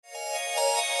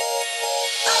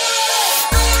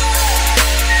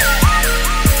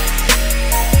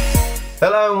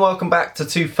Hello and welcome back to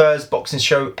Two Thirds Boxing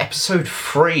Show episode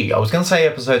 3. I was going to say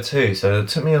episode 2, so it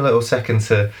took me a little second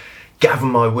to gather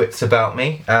my wits about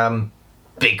me.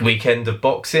 Big weekend of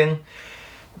boxing,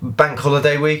 bank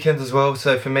holiday weekend as well,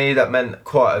 so for me that meant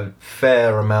quite a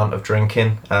fair amount of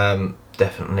drinking.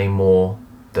 Definitely more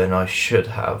than I should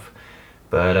have.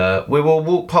 But we will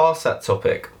walk past that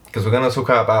topic because we're going to talk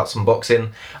about some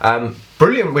boxing.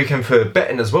 Brilliant weekend for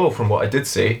betting as well from what I did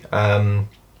see.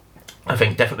 I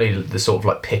think definitely the sort of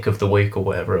like pick of the week or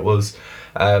whatever it was.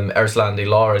 Erislandy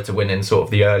Lara to win in sort of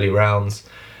the early rounds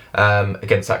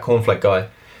against that cornflake guy.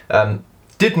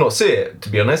 Did not see it, to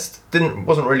be honest.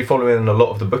 Wasn't really following a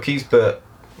lot of the bookies, but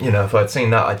you know, if I'd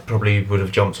seen that, I probably would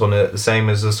have jumped on it the same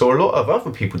as I saw a lot of other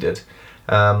people did.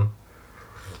 But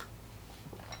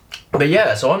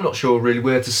yeah, so I'm not sure really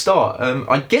where to start.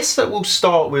 I guess that we'll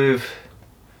start with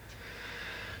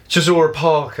Chisora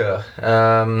Parker.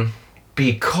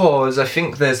 Because I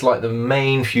think there's like the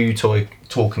main few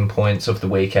talking points of the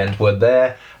weekend were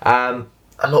there. A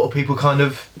lot of people kind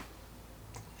of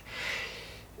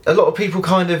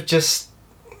just.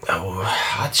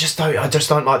 I just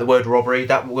don't like the word robbery.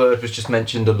 That word was just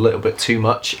mentioned a little bit too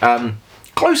much.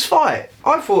 Close fight.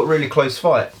 I thought really close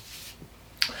fight.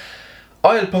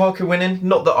 I had Parker winning.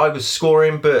 Not that I was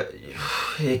scoring, but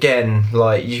again,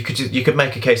 like you could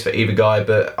make a case for either guy.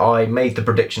 But I made the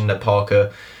prediction that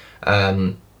Parker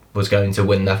was going to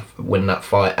win that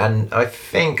fight, and I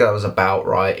think that was about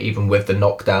right, even with the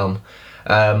knockdown.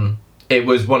 It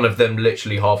was one of them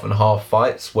literally half and half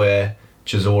fights where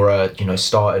Chisora,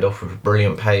 started off with a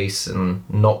brilliant pace and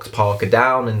knocked Parker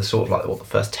down in the sort of like the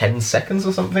first 10 seconds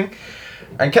or something,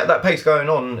 and kept that pace going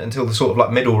on until the sort of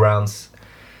like middle rounds.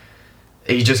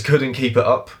 He just couldn't keep it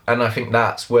up, and I think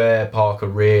that's where Parker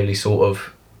really sort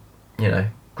of,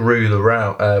 grew the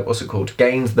round.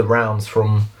 Gained the rounds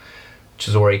from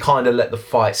Chisora. He kind of let the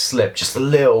fight slip just a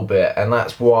little bit, and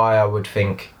that's why I would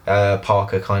think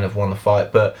Parker kind of won the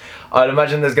fight. But I'd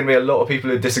imagine there's going to be a lot of people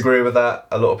who disagree with that.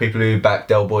 A lot of people who backed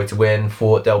Del Boy to win,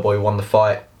 thought Del Boy won the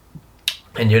fight,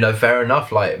 and fair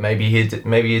enough. Like maybe he did.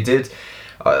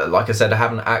 Like I said, I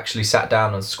haven't actually sat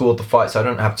down and scored the fight, so I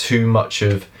don't have too much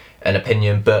of an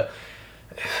opinion. But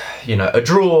a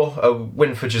draw, a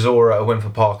win for Chisora, a win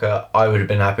for Parker, I would have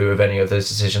been happy with any of those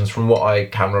decisions from what I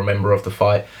can remember of the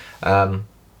fight.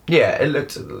 It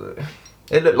looked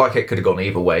like it could have gone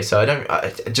either way, so I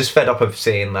just fed up of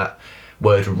seeing that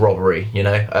word robbery.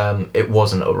 It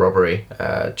wasn't a robbery.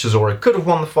 Chisora could have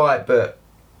won the fight, but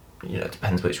it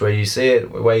depends which way you see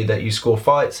it, the way that you score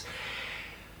fights.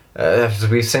 As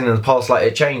we've seen in the past, like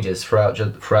it changes throughout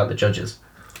the judges.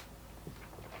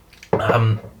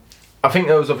 I think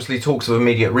there was obviously talks of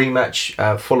immediate rematch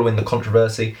following the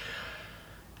controversy.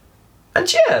 And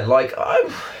yeah, it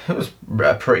was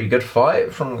a pretty good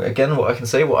fight from, again, what I can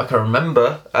say, what I can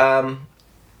remember. I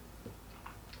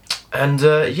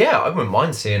wouldn't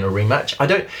mind seeing a rematch.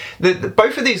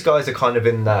 Both of these guys are kind of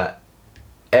in that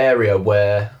area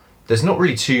where there's not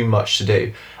really too much to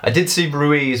do. I did see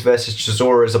Ruiz versus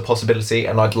Chisora as a possibility,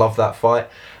 and I'd love that fight.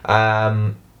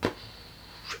 I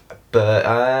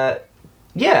don't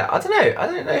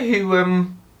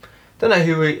know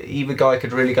who either guy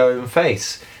could really go and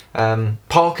face.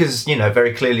 Parker's,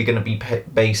 very clearly going to be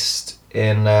based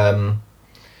in, UK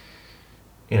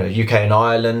and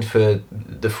Ireland for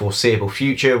the foreseeable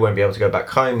future. Won't be able to go back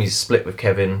home. He's split with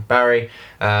Kevin Barry,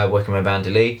 working with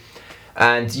Andy Lee.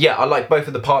 And yeah, I like both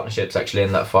of the partnerships actually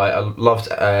in that fight. I loved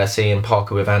seeing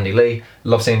Parker with Andy Lee.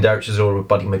 Loved seeing Derek Chisora with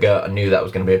Buddy McGirt. I knew that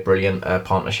was going to be a brilliant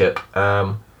partnership.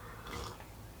 But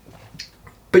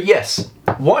yes,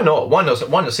 why not? Why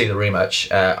not see the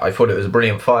rematch? I thought it was a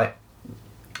brilliant fight.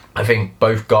 I think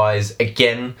both guys,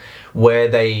 again, where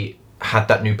they had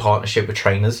that new partnership with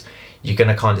trainers, you're going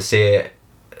to kind of see it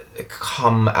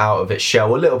come out of its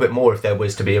shell a little bit more if there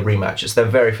was to be a rematch. It's their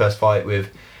very first fight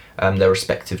with their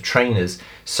respective trainers.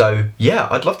 So yeah,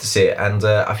 I'd love to see it, and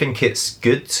I think it's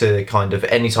good to kind of,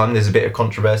 anytime there's a bit of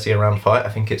controversy around a fight, I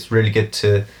think it's really good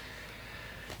to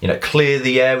clear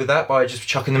the air with that by just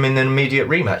chucking them in an immediate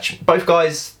rematch. Both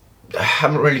guys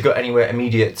haven't really got anywhere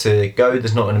immediate to go.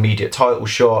 There's not an immediate title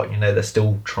shot. They're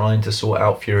still trying to sort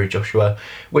out Fury Joshua,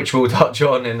 which we'll touch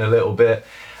on in a little bit.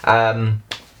 So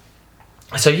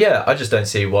yeah, I just don't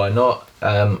see why not.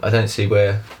 I don't see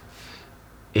where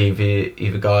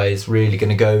either guy is really going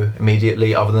to go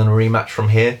immediately other than a rematch from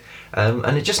here.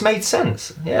 And it just made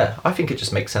sense. Yeah, I think it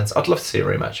just makes sense. I'd love to see a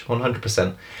rematch,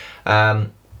 100%.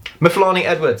 Mafalani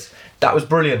Edwards, that was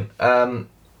brilliant.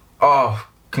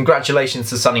 Congratulations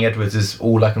to Sonny Edwards is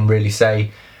all I can really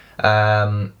say.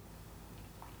 I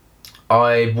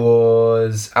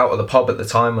was out of the pub at the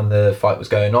time when the fight was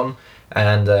going on,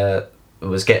 and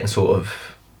was getting sort of,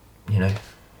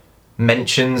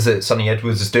 mentions that Sonny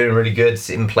Edwards was doing really good.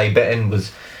 In-play betting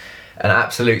was an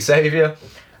absolute saviour.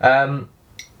 And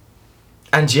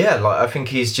yeah, like I think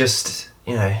he's just,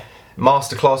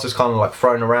 masterclass was kind of like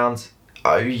thrown around.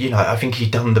 I think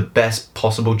he'd done the best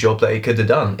possible job that he could have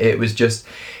done. It was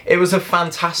a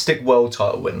fantastic world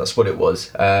title win. That's what it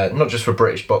was. Not just for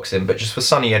British boxing, but just for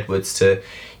Sonny Edwards to,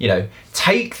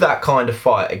 take that kind of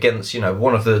fight against,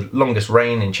 one of the longest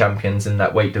reigning champions in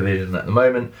that weight division at the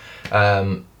moment.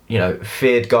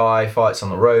 Feared guy, fights on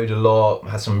the road a lot,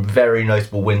 had some very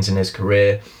notable wins in his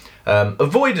career.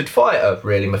 Avoided fighter,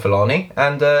 really, Mafalani,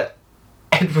 and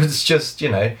Edwards just,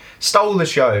 stole the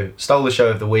show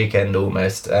of the weekend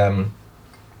almost,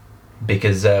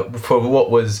 because for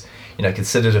what was,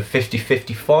 considered a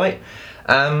 50-50 fight,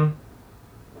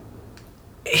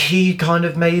 he kind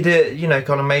of made it,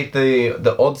 made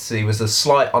the odds. He was a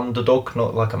slight underdog,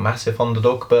 not like a massive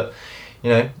underdog, but,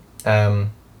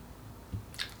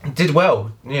 did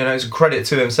well. It's a credit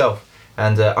to himself.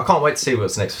 And I can't wait to see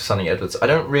what's next for Sonny Edwards. I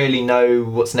don't really know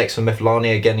what's next for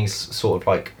Mifilani. Again, he's sort of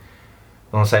like,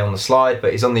 I want to say on the slide,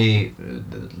 but he's on the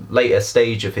later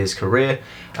stage of his career.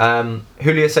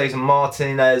 Julio Cesar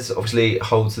Martinez obviously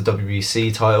holds the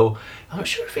WBC title. I'm not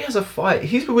sure if he has a fight.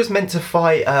 He was meant to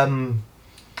fight,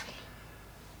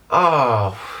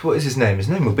 what is his name? His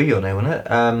name will be your name, won't it?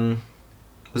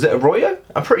 Was it Arroyo?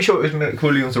 I'm pretty sure it was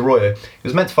Julian Arroyo. He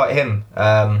was meant to fight him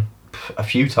a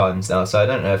few times now, so I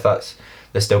don't know if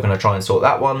they're still going to try and sort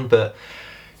that one. But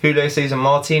Julio Cesar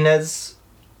Martinez,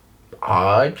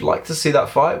 I'd like to see that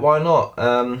fight. Why not?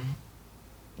 I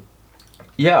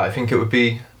think that would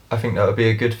be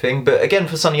a good thing. But again,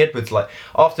 for Sonny Edwards, like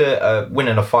after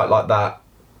winning a fight like that,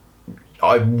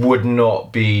 I would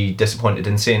not be disappointed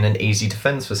in seeing an easy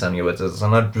defence for Sonny Edwards,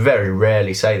 and I'd very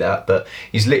rarely say that, but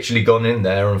he's literally gone in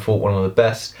there and fought one of the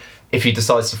best. If he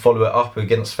decides to follow it up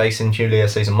against facing Julio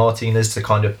Cesar Martinez to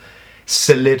kind of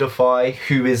solidify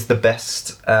who is the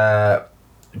best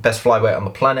flyweight on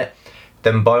the planet,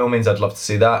 then by all means I'd love to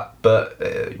see that. But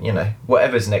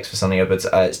whatever's next for Sonny Edwards,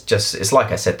 it's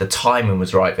like I said, the timing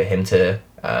was right for him to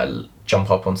jump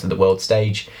up onto the world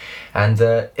stage, and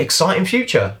exciting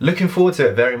future. Looking forward to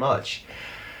it very much.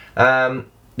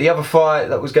 The other fight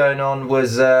that was going on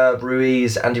was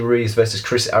Andy Ruiz versus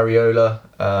Chris Arreola.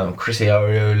 Chris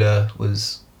Arreola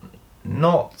was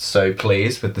not so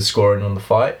pleased with the scoring on the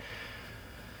fight.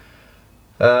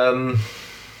 It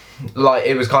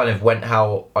was kind of went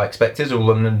how I expected. All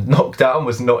of the knockdown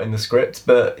was not in the script,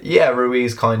 but yeah,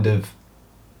 Ruiz kind of,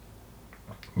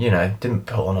 didn't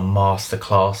put on a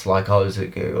masterclass like I was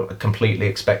completely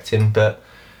expecting, but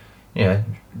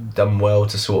done well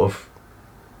to sort of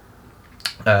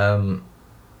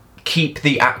keep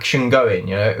the action going.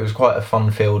 It was quite a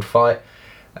fun-filled fight.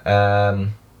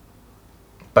 Both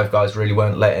guys really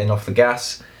weren't letting off the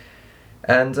gas,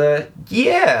 and I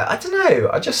don't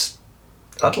know.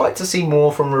 I'd like to see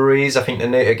more from Ruiz. I think the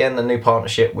new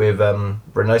partnership with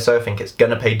Reynoso, I think it's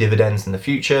gonna pay dividends in the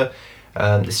future.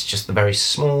 This is just the very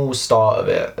small start of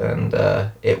it, and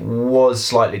it was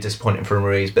slightly disappointing for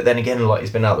Ruiz. But then again,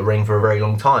 he's been out of the ring for a very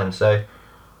long time, so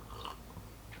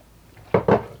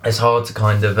it's hard to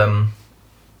kind of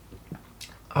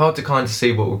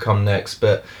see what will come next.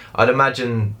 But I'd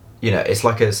imagine, it's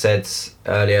like I said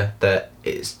earlier, that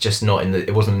it's just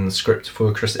it wasn't in the script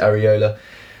for Chris Arreola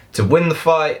to win the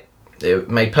fight. It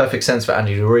made perfect sense for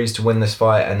Andy Ruiz to win this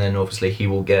fight, and then obviously he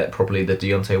will get probably the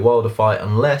Deontay Wilder fight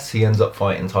unless he ends up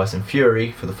fighting Tyson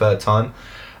Fury for the third time.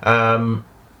 I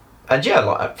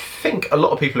think a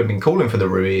lot of people have been calling for the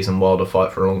Ruiz and Wilder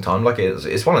fight for a long time.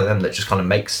 It's one of them that just kind of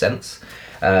makes sense.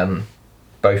 Both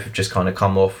have just kind of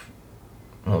come off,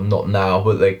 well, not now,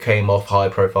 but they came off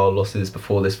high-profile losses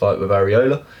before this fight with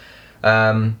Arreola,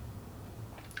 and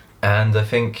I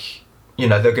think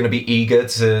they're going to be eager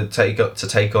to take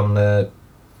on the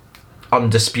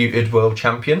undisputed world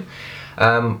champion,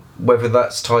 whether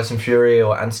that's Tyson Fury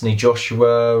or Anthony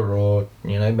Joshua, or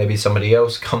maybe somebody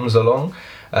else comes along.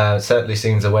 It certainly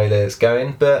seems the way that it's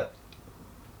going, but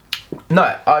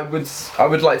no, I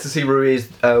would like to see Ruiz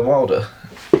Wilder.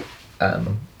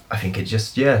 I think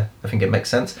it makes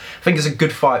sense. I think it's a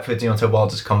good fight for Deontay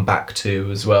Wilder to come back to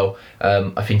as well.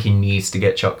 I think he needs to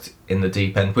get chucked in the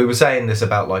deep end. We were saying this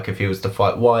about if he was to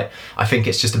fight White. I think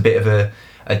it's just a bit of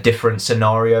a different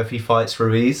scenario if he fights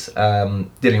Ruiz.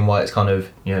 Dillian White's kind of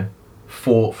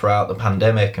fought throughout the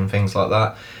pandemic and things like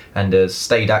that, and has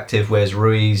stayed active, whereas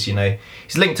Ruiz,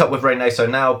 he's linked up with Reynoso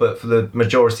now, but for the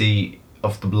majority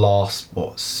of the last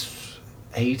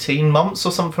 18 months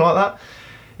or something like that,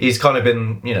 he's kind of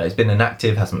been, he's been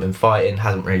inactive, hasn't been fighting,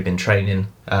 hasn't really been training.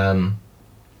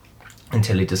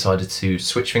 until he decided to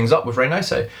switch things up with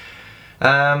Reynoso.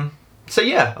 So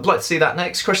yeah, I'd like to see that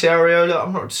next. Chris Arreola,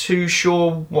 I'm not too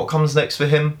sure what comes next for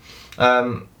him.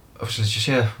 Obviously,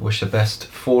 just wish the best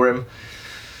for him.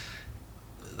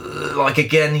 Like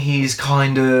again, he's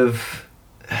kind of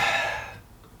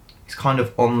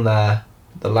on the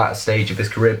latter stage of his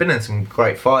career. Been in some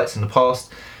great fights in the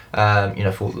past.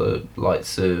 Fought the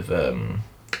likes of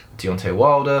Deontay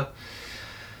Wilder.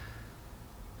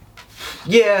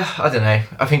 Yeah, I don't know.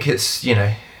 I think it's,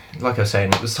 like I was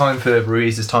saying, it was time for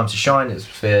Ruiz's time to shine.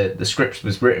 The script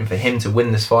was written for him to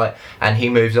win this fight, and he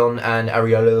moves on, and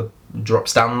Arreola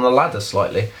drops down the ladder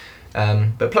slightly.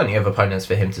 But plenty of opponents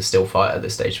for him to still fight at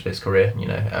this stage of his career,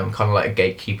 kind of like a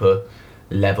gatekeeper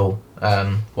level.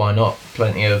 Why not?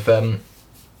 Plenty of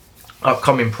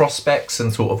upcoming prospects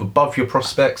and sort of above your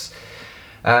prospects.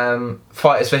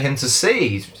 Fighters for him to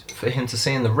see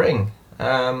in the ring.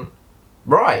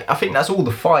 Right, I think that's all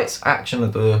the fights action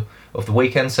of the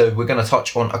weekend. So we're going to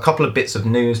touch on a couple of bits of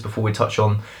news before we touch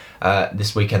on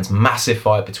this weekend's massive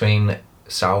fight between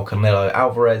Saul Canelo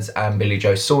Alvarez and Billy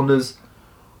Joe Saunders.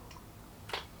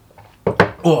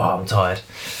 Oh, I'm tired.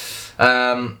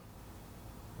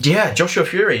 Joshua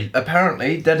Fury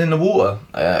apparently dead in the water,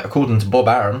 according to Bob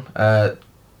Arum.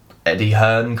 Eddie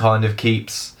Hearn kind of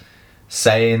keeps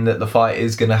saying that the fight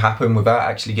is going to happen without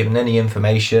actually giving any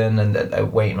information, and that they're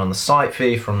waiting on the site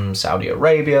fee from Saudi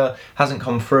Arabia. Hasn't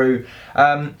come through.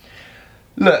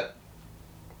 Look,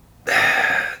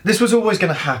 this was always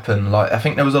going to happen. Like, I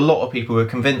think there was a lot of people who were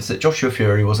convinced that Joshua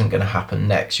Fury wasn't going to happen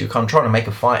next. You're kind of trying to make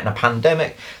a fight in a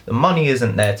pandemic. The money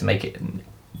isn't there to make it in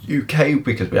UK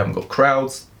because we haven't got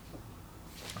crowds.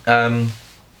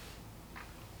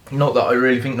 Not that I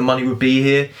really think the money would be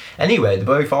here. Anyway, they're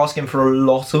both asking for a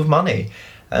lot of money.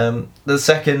 The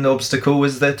second obstacle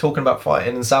is they're talking about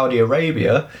fighting in Saudi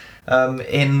Arabia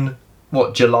in,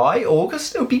 July,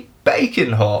 August? It'll be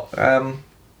baking hot. A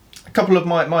couple of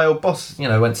my old boss,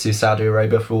 went to Saudi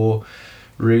Arabia for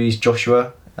Ruiz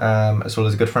Joshua, as well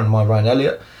as a good friend of mine, Ryan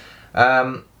Elliott.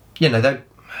 I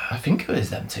think it was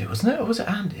them two, wasn't it? Or was it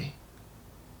Andy?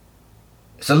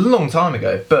 It's a long time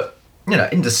ago, but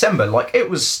in December, it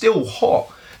was still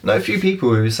hot. I know a few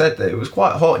people who said that it was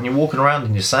quite hot and you're walking around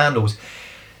in your sandals.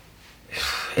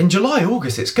 In July,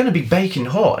 August, it's going to be baking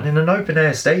hot, and in an open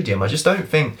air stadium, I just don't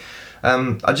think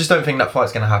that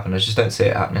fight's going to happen. I just don't see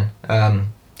it happening. I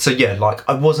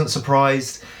wasn't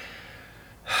surprised.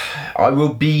 I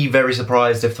will be very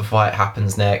surprised if the fight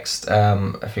happens next.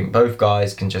 I think both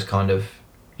guys can just kind of,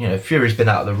 Fury's been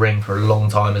out of the ring for a long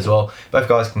time as well. Both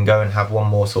guys can go and have one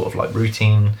more sort of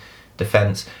routine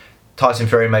defense. Tyson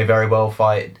Fury may very well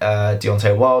fight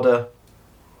Deontay Wilder.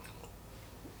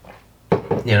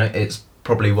 It's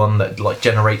probably one that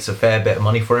generates a fair bit of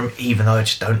money for him, even though I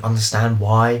just don't understand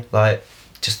why.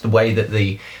 Just the way that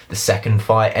the second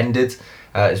fight ended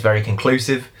is very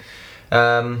conclusive.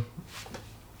 Wasn't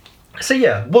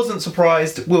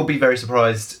surprised. Will be very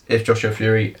surprised if Joshua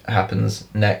Fury happens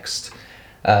next.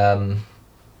 We'll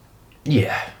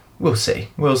see.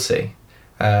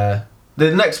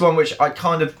 The next one, which I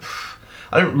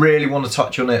don't really want to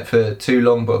touch on it for too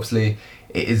long, but obviously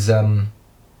it is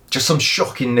just some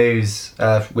shocking news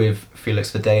with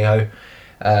Felix Verdejo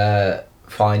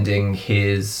finding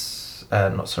his,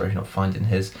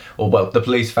 the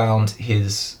police found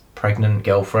his pregnant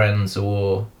girlfriend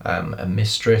or a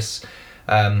mistress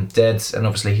dead, and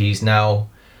obviously he's now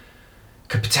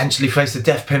could potentially face the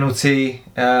death penalty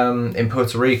in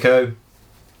Puerto Rico.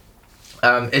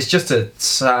 It's just a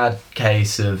sad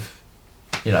case of,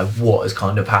 what has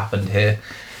kind of happened here.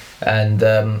 And,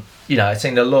 I've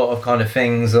seen a lot of kind of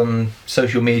things on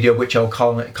social media which I'll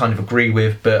kind of agree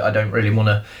with, but I don't really want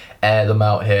to air them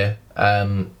out here.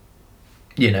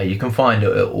 You can find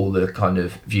all the kind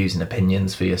of views and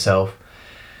opinions for yourself.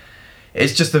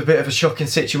 It's just a bit of a shocking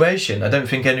situation. I don't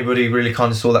think anybody really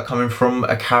kind of saw that coming from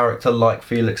a character like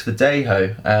Felix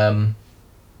Verdejo.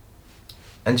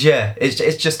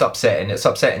 It's just upsetting. It's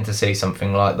upsetting to see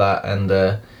something like that, and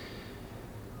I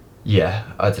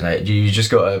don't know. You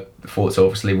just got to thoughts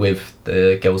obviously with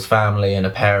the girl's family and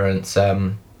her parents.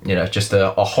 Just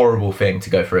a horrible thing to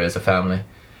go through as a family.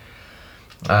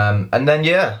 And then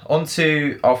on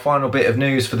to our final bit of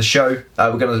news for the show.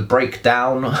 We're going to break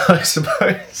down, I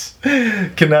suppose,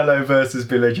 Canelo versus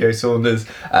Billy Joe Saunders,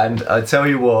 and I tell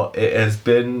you what, it has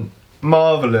been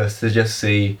marvellous to just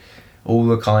see all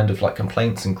the kind of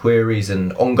complaints and queries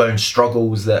and ongoing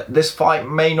struggles that this fight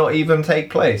may not even take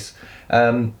place.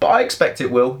 But I expect it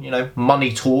will.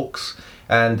 Money talks,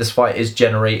 and this fight is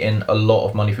generating a lot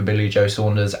of money for Billy Joe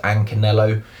Saunders and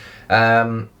Canelo.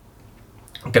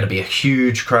 Going to be a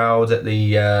huge crowd at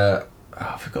the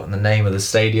I've forgotten the name of the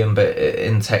stadium, but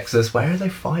in Texas. Where are they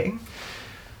fighting?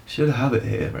 Should have it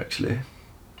here actually.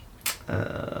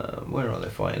 Where are they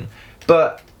fighting?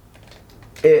 But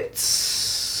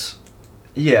it's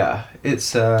going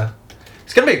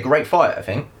to be a great fight. I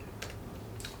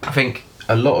think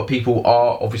a lot of people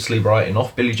are obviously writing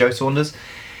off Billy Joe Saunders,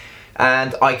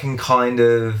 and I can kind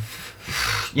of,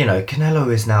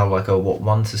 Canelo is now like a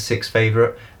 1-6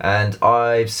 favourite, and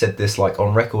I've said this like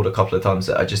on record a couple of times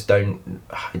that I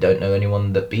don't know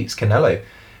anyone that beats Canelo.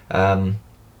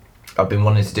 I've been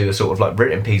wanting to do a sort of like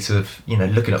written piece of,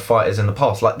 looking at fighters in the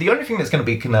past. Like the only thing that's going to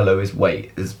beat Canelo is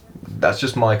weight. That's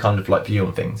just my kind of like view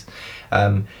on things.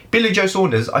 Billy Joe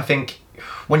Saunders, I think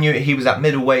when he was at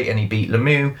middleweight and he beat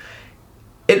Lemieux,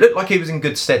 it looked like he was in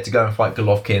good stead to go and fight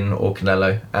Golovkin or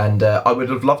Canelo, and I would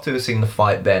have loved to have seen the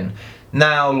fight then.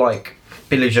 Now, like,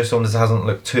 Billy Joe Saunders hasn't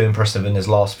looked too impressive in his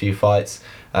last few fights.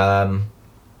 I'd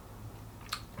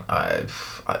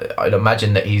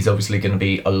imagine that he's obviously going to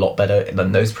be a lot better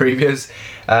than those previous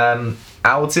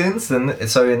outings.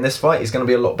 So in this fight, he's going to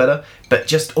be a lot better. But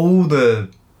just all the,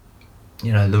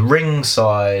 the ring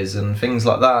size and things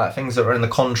like that, things that are in the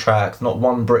contract, not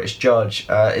one British judge,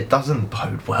 it doesn't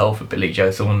bode well for Billy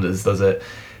Joe Saunders, does it?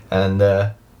 And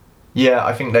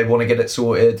I think they want to get it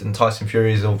sorted, and Tyson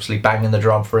Fury is obviously banging the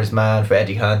drum for his man, for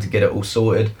Eddie Hearn to get it all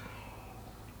sorted.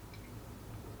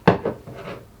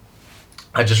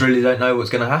 I just really don't know what's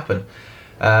going to happen.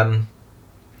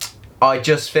 I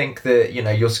just think that, you're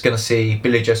going to see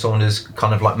Billy Joe Saunders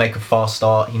kind of like make a fast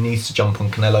start. He needs to jump on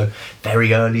Canelo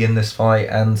very early in this fight,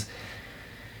 and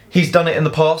he's done it in the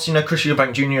past. Chris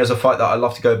Eubank Jr. is a fight that I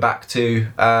love to go back to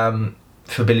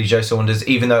for Billy Joe Saunders,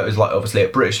 even though it was like obviously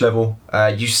at British level.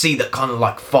 You see that kind of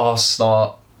like fast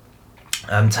start,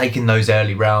 taking those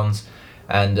early rounds,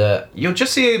 and you'll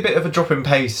just see a bit of a drop in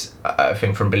pace, I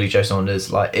think, from Billy Joe Saunders.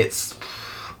 Like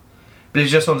Billy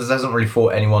Joe Saunders hasn't really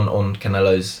fought anyone on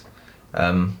Canelo's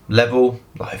level.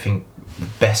 Like, I think the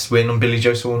best win on Billy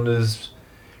Joe Saunders'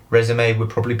 resume would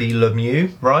probably be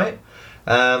Lemieux, right?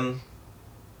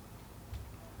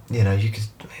 You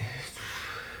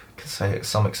could say at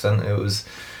some extent it was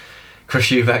Chris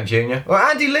Eubank Jr. or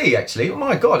Andy Lee, actually. Oh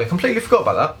my god, I completely forgot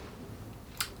about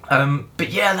that.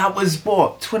 But yeah, that was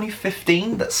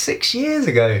 2015. That's 6 years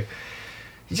ago.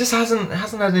 He just hasn't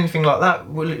had anything like that.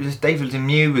 Well, it was David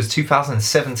Lemieux was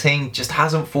 2017. Just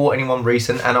hasn't fought anyone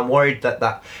recent, and I'm worried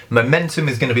that momentum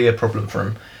is going to be a problem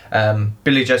for him.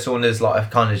 Billy Joe Saunders, like I've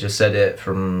kind of just said it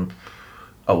from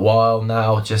a while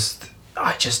now. I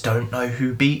just don't know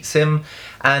who beats him,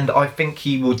 and I think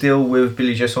he will deal with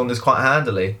Billy Joe Saunders quite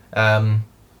handily.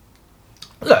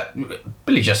 Look,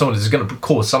 Billy Joe Saunders is going to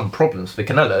cause some problems for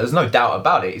Canelo. There's no doubt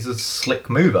about it. He's a slick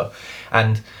mover,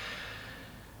 and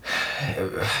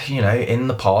in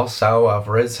the past, Saul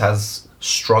Alvarez has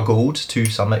struggled to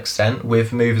some extent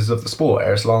with movers of the sport.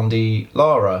 Erislandy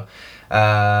Lara,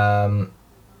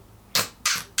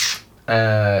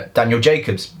 Daniel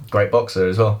Jacobs, great boxer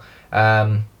as well.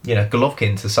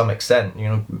 Golovkin to some extent,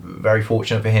 very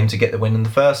fortunate for him to get the win in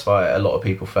the first fight. A lot of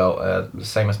people felt the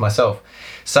same as myself.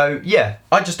 So yeah,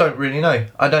 I just don't really know.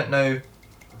 I don't know.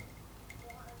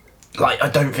 Like, I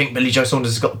don't think Billy Joe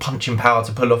Saunders has got the punching power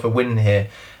to pull off a win here.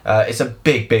 It's a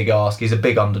big ask. He's a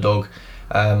big underdog.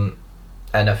 And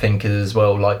I think as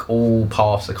well, like, all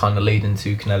paths are kind of leading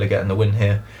to Canelo getting the win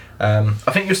here. I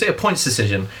think you'll see a points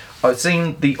decision. I've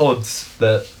seen the odds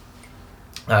that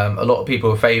a lot of people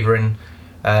are favouring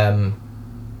Canelo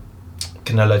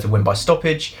to win by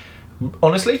stoppage.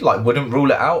 Honestly, like, wouldn't rule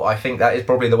it out. I think that is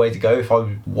probably the way to go. If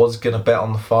I was going to bet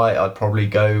on the fight, I'd probably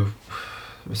go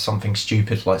with something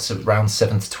stupid like round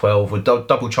 7 to 12, with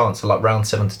double chance of like round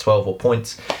 7 to 12 or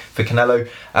points for Canelo,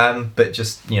 but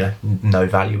just no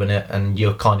value in it, and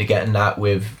you're kind of getting that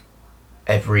with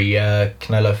every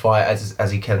Canelo fight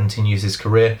as he continues his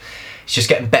career. It's just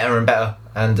getting better and better,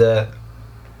 and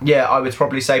I would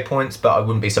probably say points, but I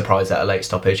wouldn't be surprised at a late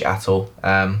stoppage at all.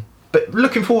 But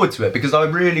looking forward to it, because I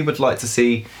really would like to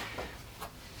see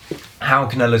how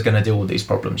Canelo's going to deal with these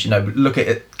problems. Look at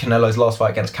it, Canelo's last fight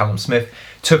against Callum Smith,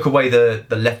 took away the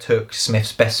left hook,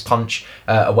 Smith's best punch,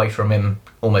 away from him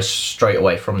almost straight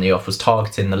away from the off, was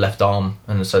targeting the left arm,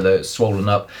 and so they're swollen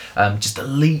up. Just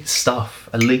elite stuff,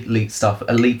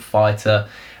 elite fighter.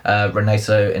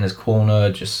 Renato in his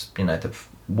corner, just, they've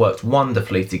worked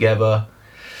wonderfully together.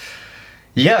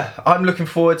 Yeah, I'm looking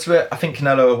forward to it. I think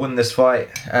Canelo will win this fight,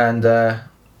 and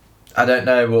I don't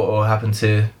know what will happen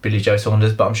to Billy Joe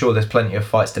Saunders, but I'm sure there's plenty of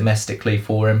fights domestically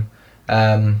for him.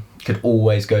 Could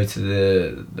always go to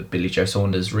the Billy Joe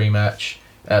Saunders rematch.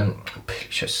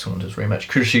 Pilic Saunders rematch,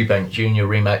 Chris Eubank Jr.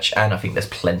 rematch, and I think there's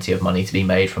plenty of money to be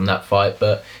made from that fight,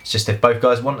 but it's just if both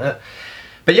guys want it.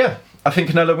 But yeah, I think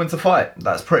Canelo wins the fight.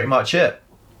 That's pretty much it.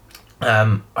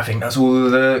 I think that's all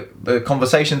the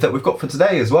conversations that we've got for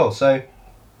today as well. So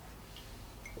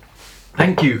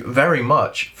thank you very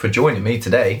much for joining me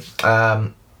today.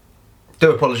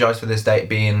 Do apologise for this date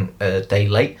being a day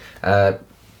late.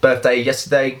 Birthday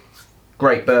yesterday.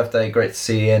 Great birthday. Great to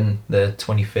see you in the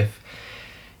 25th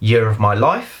year of my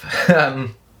life.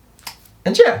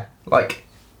 And yeah, like,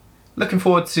 looking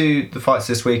forward to the fights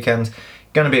this weekend.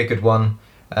 Going to be a good one.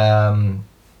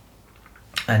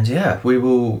 And yeah, we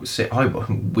will see.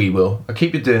 We will. I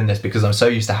keep doing this because I'm so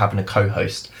used to having a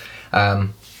co-host.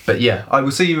 But yeah, I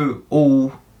will see you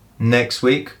all next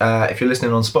week. If you're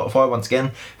listening on Spotify, once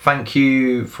again, thank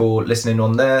you for listening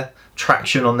on there.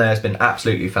 Traction on there has been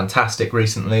absolutely fantastic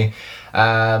recently.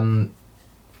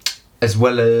 As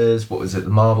well as, what was it, the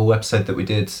Marvel episode that we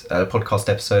did, podcast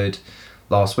episode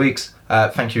last week's.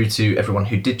 Thank you to everyone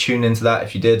who did tune into that,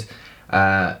 if you did.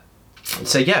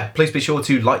 So yeah, please be sure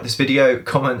to like this video,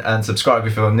 comment and subscribe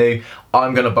if you're new.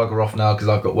 I'm going to bugger off now because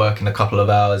I've got work in a couple of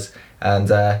hours. And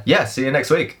yeah, see you next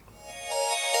week.